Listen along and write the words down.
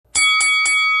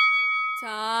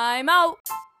Time out.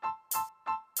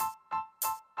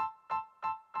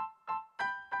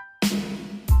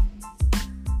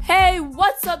 Hey,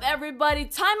 what's up, everybody?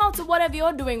 Time out to whatever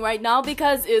you're doing right now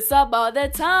because it's about the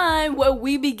time where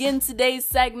we begin today's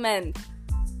segment.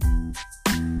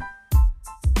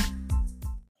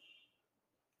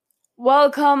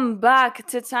 Welcome back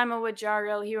to Time Out with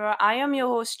Jariel Hero. I am your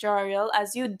host, Jariel,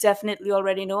 as you definitely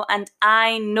already know, and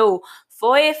I know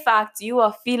for a fact you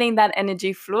are feeling that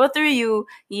energy flow through you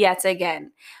yet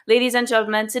again. Ladies and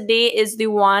gentlemen, today is the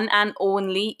one and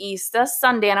only Easter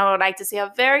Sunday, and I would like to say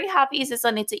a very happy Easter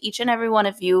Sunday to each and every one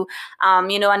of you.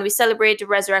 And we celebrate the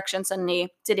Resurrection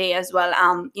Sunday today as well.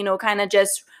 Kind of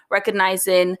just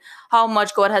recognizing how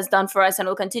much God has done for us and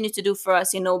will continue to do for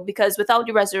us, because without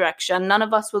the resurrection, none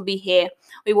of us will be here.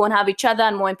 We won't have each other,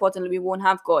 and more importantly, we won't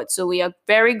have God. So we are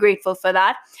very grateful for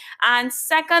that. And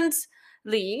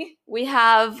secondly, we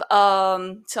have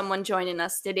someone joining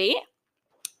us today.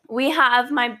 We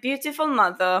have my beautiful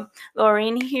mother,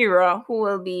 Lauren Hero, who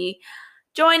will be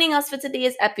joining us for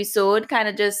today's episode, kind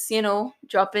of just,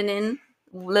 dropping in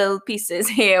little pieces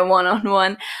here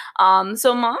one-on-one.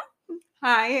 So, Mom,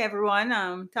 hi,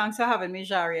 everyone. Thanks for having me,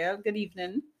 Jariel. Good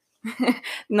evening.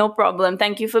 no problem.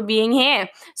 Thank you for being here.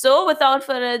 So without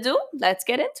further ado, let's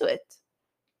get into it.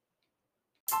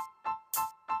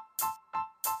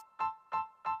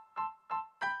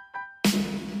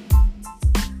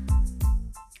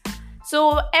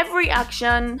 So every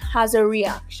action has a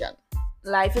reaction.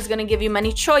 Life is going to give you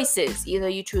many choices. Either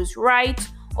you choose right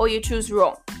or you choose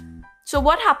wrong. So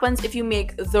what happens if you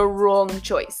make the wrong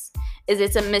choice? Is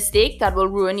it a mistake that will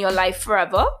ruin your life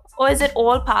forever, or is it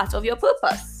all part of your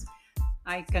purpose?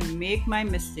 I can make my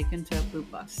mistake into a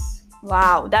purpose.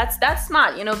 Wow, that's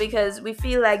smart, because we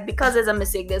feel like because there's a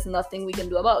mistake, there's nothing we can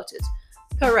do about it.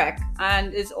 Correct.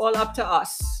 And it's all up to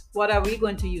us. What are we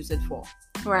going to use it for?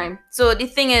 Right. So the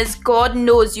thing is, God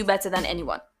knows you better than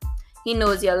anyone. He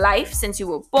knows your life since you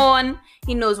were born.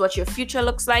 He knows what your future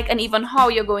looks like and even how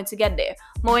you're going to get there.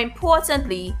 More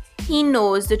importantly, He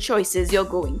knows the choices you're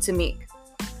going to make.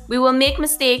 We will make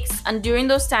mistakes, and during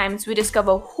those times, we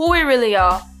discover who we really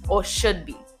are or should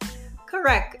be.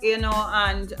 Correct.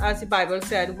 And as the Bible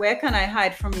said, where can I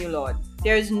hide from you, Lord?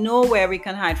 There is nowhere we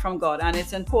can hide from God. And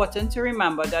it's important to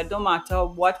remember that no matter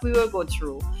what we will go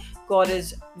through, God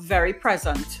is very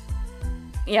present.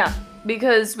 Yeah,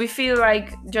 because we feel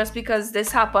like just because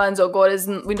this happens or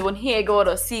we don't hear God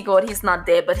or see God, He's not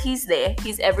there, but He's there.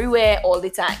 He's everywhere all the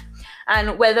time.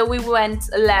 And whether we went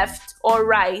left or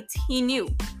right, He knew.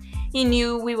 He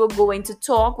knew we were going to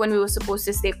talk when we were supposed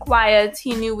to stay quiet.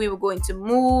 He knew we were going to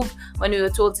move when we were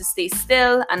told to stay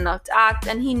still and not act.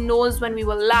 And He knows when we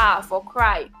will laugh or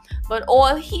cry. But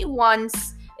all He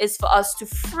wants is for us to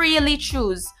freely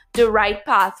choose the right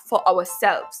path for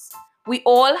ourselves. We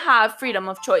all have freedom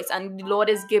of choice, and the Lord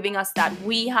is giving us that.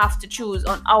 We have to choose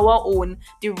on our own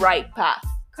the right path.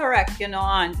 Correct, and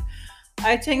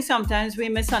I think sometimes we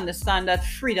misunderstand that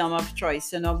freedom of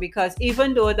choice, because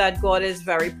even though that God is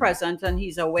very present and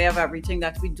He's aware of everything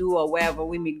that we do or wherever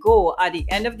we may go, at the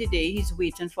end of the day, He's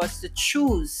waiting for us to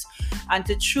choose, and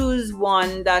to choose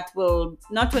one that will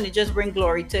not only just bring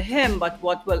glory to Him, but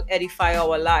what will edify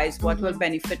our lives, what will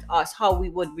benefit us, how we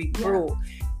grow.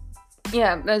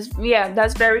 Yeah,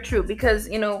 that's very true, because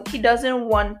He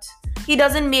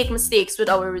doesn't make mistakes with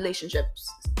our relationships.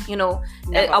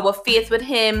 Our faith with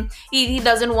Him, he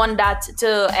doesn't want that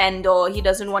to end, or He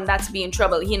doesn't want that to be in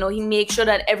trouble. He makes sure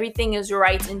that everything is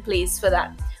right in place for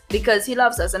that, because He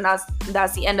loves us, and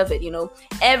that's the end of it.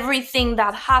 Everything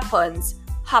that happens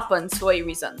for a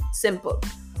reason. Simple.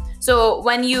 So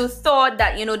when you thought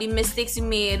that, the mistakes you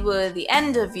made were the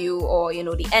end of you, or,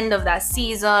 the end of that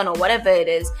season or whatever it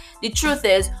is, the truth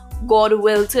is God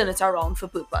will turn it around for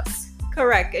purpose.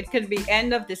 Correct. It could be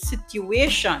end of the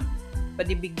situation, but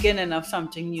the beginning of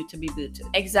something new to be built.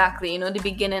 Exactly. The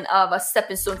beginning of a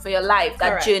stepping stone for your life, that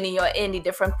Correct. Journey you're in, the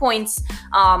different points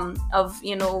of,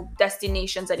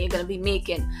 destinations that you're going to be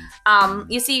making.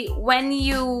 You see, when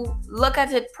you look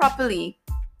at it properly,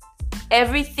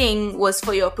 everything was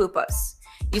for your purpose.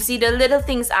 You see, the little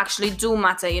things actually do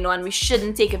matter, and we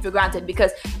shouldn't take it for granted,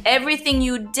 because everything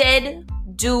you did,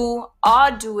 do,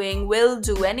 are doing, will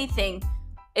do, anything,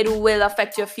 it will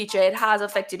affect your future. It has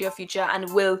affected your future and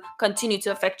will continue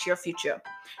to affect your future.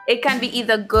 It can be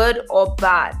either good or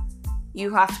bad.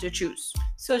 You have to choose.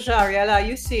 So, Jariel, are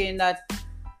you saying that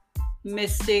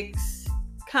mistakes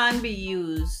can be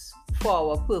used for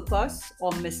our purpose,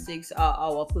 or mistakes are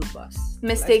our purpose?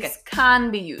 Mistakes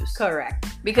can be used. Correct.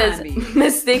 Because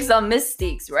mistakes are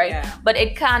mistakes, right? Yeah. But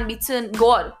it can be turned,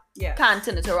 God Yes. can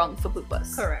turn it around for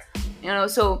purpose. Correct.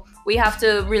 So We have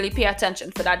to really pay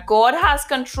attention for that. God has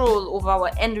control over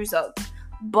our end result,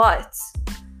 but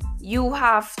you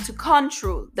have to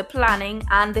control the planning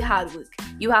and the hard work.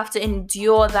 You have to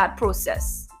endure that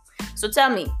process. So tell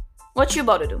me, what you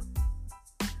about to do?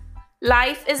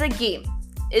 Life is a game.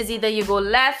 It's either you go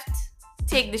left,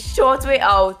 take the short way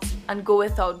out, and go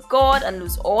without God and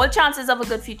lose all chances of a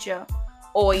good future,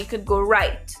 or you could go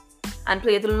right and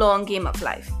play the long game of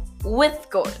life with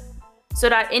God, so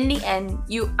that in the end,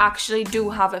 you actually do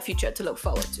have a future to look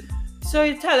forward to. So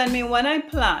you're telling me when I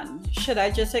plan, should I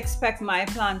just expect my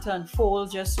plan to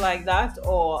unfold just like that?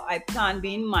 Or I plan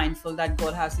being mindful that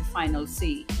God has the final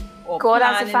say? Or God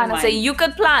has plan the in final say. mind? You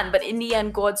could plan, but in the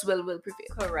end, God's will prevail.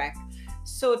 Correct.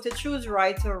 So to choose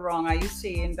right or wrong, are you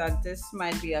saying that this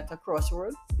might be at a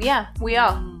crossroad? Yeah, we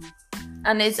are.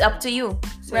 And it's up to you.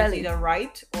 So really. it's either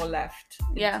right or left.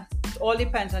 Yeah. It all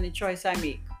depends on the choice I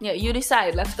make. Yeah, you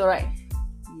decide left or right.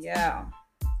 Yeah.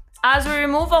 As we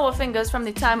remove our fingers from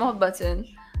the time out button,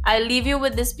 I leave you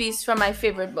with this piece from my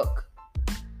favorite book.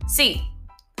 See,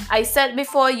 I set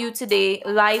before you today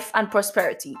life and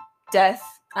prosperity, death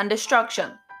and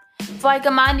destruction. For I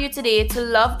command you today to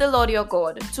love the Lord your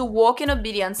God, to walk in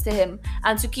obedience to him,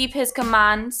 and to keep his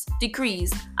commands,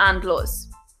 decrees, and laws.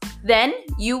 Then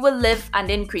you will live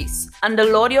and increase, and the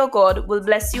Lord your God will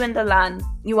bless you in the land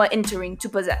you are entering to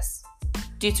possess.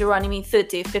 Deuteronomy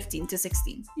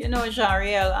 30:15-16. You know,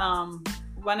 Jariel,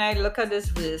 when I look at this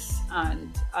verse,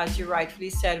 and as you rightfully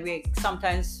said,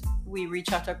 sometimes we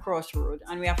reach at a crossroad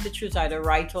and we have to choose either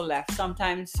right or left.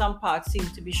 Sometimes some paths seem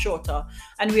to be shorter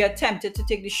and we are tempted to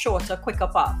take the shorter, quicker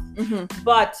path.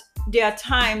 But there are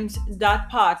times that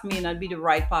path may not be the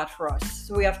right path for us.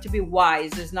 So we have to be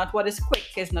wise. It's not what is quick,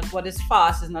 it's not what is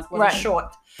fast, it's not what is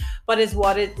short, but it's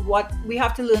what we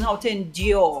have to learn how to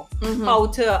endure, how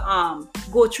to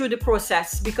go through the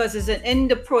process, because it's in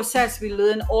the process we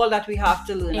learn all that we have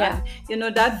to learn. Yeah. And you know,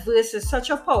 that verse is such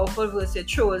a powerful verse. It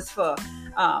chose for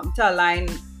to align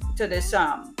to this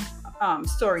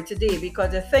story today,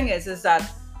 because the thing is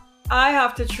that I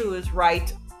have to choose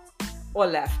right or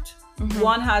left.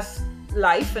 One has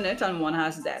life in it and one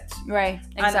has death. Right,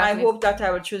 exactly. And I hope that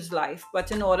I will choose life.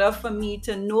 But in order for me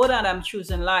to know that I'm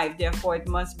choosing life, therefore it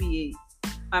must be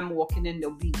I'm walking in the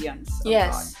obedience of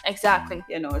Yes, God. exactly.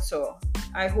 You know, so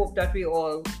I hope that we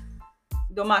all,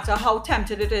 no matter how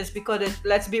tempted it is, because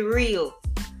let's be real,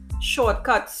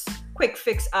 shortcuts, quick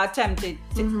fix are tempted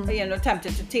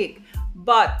to take.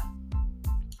 But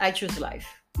I choose life.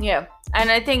 Yeah,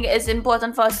 and I think it's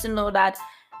important for us to know that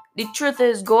the truth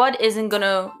is God isn't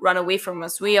gonna run away from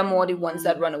us. We are more the ones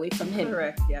that run away from him.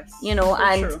 Correct, yes. You know, So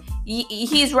and true.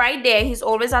 he's right there. He's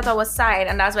always at our side,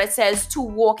 and that's why it says to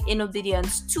walk in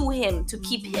obedience to him, to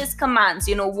keep his commands,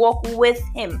 you know, walk with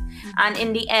him. And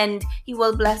in the end, he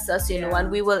will bless us, you know, and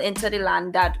we will enter the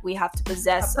land that we have to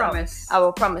possess. A promise.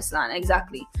 Our promised land,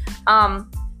 exactly.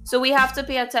 So we have to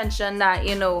pay attention that,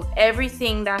 you know,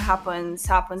 everything that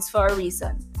happens for a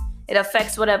reason. It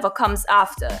affects whatever comes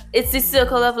after. It's the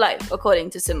circle of life, according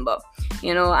to Simba.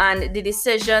 You know, and the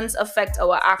decisions affect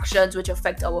our actions, which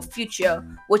affect our future,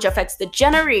 which affects the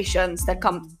generations that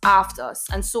come after us,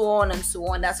 and so on and so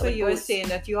on. That's So what it you were goes. saying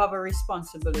that you have a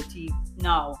responsibility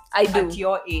now I do. at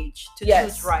your age to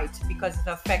Yes. choose right, because it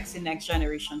affects the next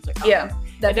generation to come. Yeah, It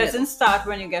definitely. doesn't start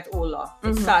when you get older.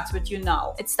 It starts with you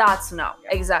now. It starts now.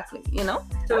 Exactly. You know?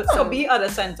 So be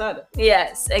other-centered.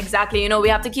 Yes, exactly. You know, we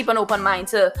have to keep an open mind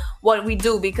to what we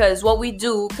do, because what we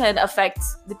do can affect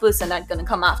the person that's going to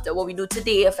come after. What we do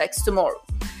today affects tomorrow.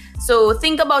 So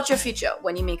think about your future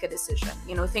when you make a decision.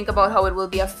 You know, think about how it will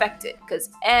be affected, because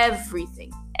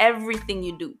everything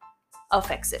you do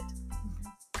affects it.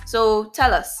 So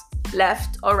tell us,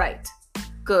 left or right,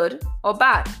 good or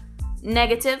bad,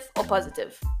 negative or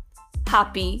positive,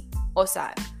 happy or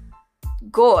sad,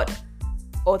 God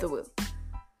or the will.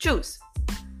 Choose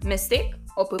mistake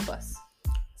or purpose.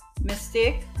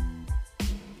 Mistake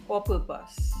or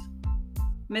purpose?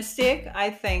 Mistake, I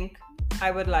think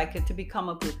I would like it to become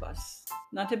a purpose.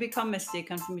 Not to become mistake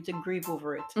and for me to grieve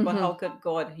over it, but how could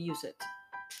God use it?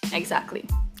 Exactly.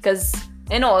 Because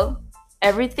in all,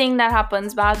 everything that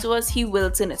happens bad to us, he will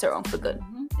turn it around for good.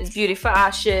 It's beauty for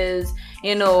ashes,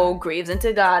 you know, graves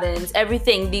into gardens,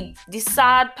 everything. The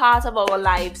sad part of our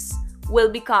lives will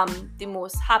become the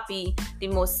most happy, the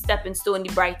most stepping stone,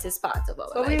 the brightest part of our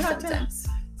But we lives have sometimes. to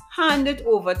hand it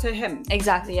over to him.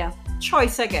 Exactly, yeah.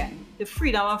 Choice again, the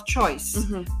freedom of choice.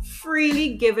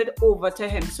 Freely give it over to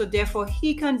him, so therefore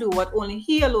he can do what only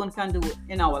he alone can do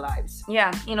in our lives.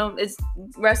 Yeah, you know, it's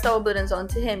rest our burdens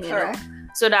onto him, you Correct. know,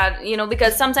 so that, you know,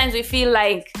 because sometimes we feel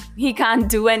like he can't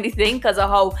do anything because of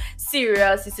how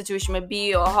serious the situation may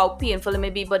be or how painful it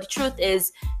may be, but the truth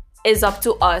is is up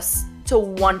to us to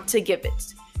want to give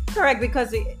it. Correct,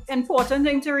 because the important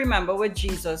thing to remember with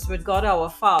Jesus, with God our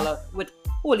Father, with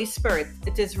Holy Spirit,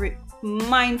 it is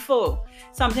mindful.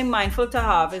 Something mindful to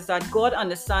have is that God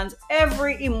understands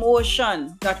every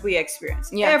emotion that we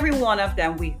experience. Yeah. Every one of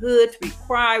them. We hurt, we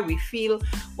cry, we feel.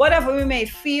 Whatever we may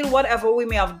feel, whatever we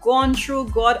may have gone through,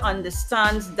 God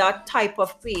understands that type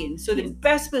of pain. So the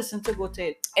best person to go to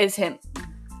it is Him.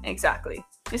 Exactly.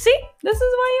 You see? This is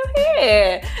why you're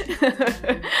here.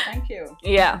 Thank you.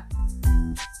 Yeah.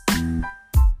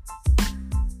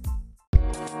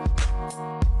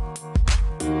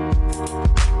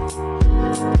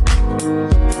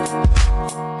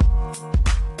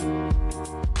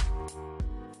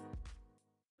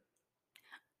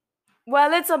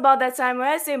 Well, it's about that time where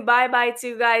I say bye-bye to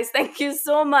you guys. Thank you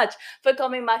so much for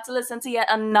coming back to listen to yet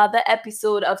another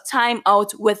episode of Time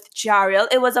Out with Jariel.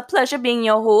 It was a pleasure being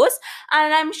your host,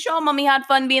 and I'm sure Mommy had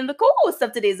fun being the co-host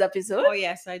of today's episode. Oh,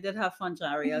 yes, I did have fun,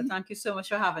 Jariel. Thank you so much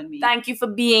for having me. Thank you for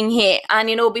being here. And,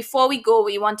 before we go,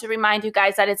 we want to remind you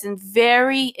guys that it's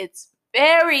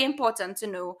very important to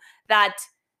know that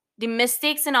the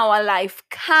mistakes in our life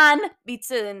can be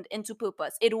turned into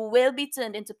purpose. It will be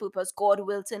turned into purpose. God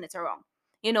will turn it around.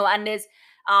 And there's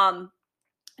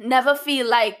never feel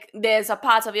like there's a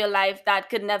part of your life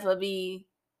that could never be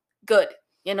good,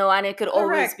 and it could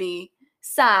always be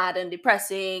sad and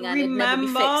depressing, and remember, it never be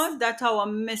fixed. That our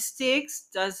mistakes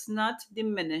does not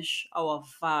diminish our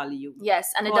value.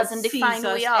 Yes, and God, it doesn't define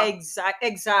who we are.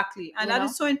 Exactly. And that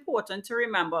is so important to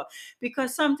remember,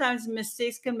 because sometimes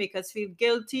mistakes can make us feel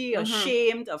guilty,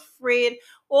 ashamed, afraid,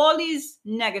 all these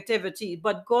negativity.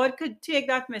 But God could take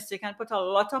that mistake and put a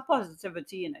lot of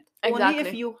positivity in it. Only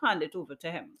if you hand it over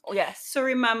to Him. Oh, yes. So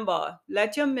remember,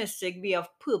 let your mistake be of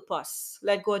purpose.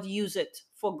 Let God use it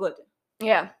for good.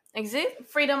 Yeah. Exist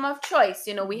freedom of choice.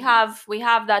 We have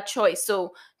that choice.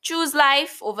 So choose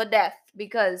life over death,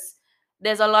 because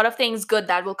there's a lot of things good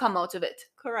that will come out of it.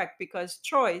 Correct, because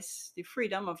choice, the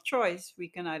freedom of choice, we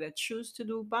can either choose to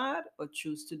do bad or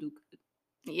choose to do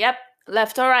good. Yep,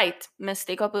 left or right,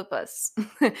 mistake or purpose.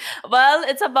 Well,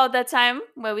 it's about that time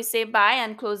where we say bye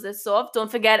and close this off.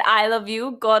 Don't forget, I love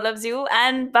you, God loves you,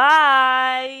 and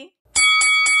bye.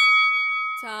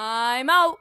 Time out.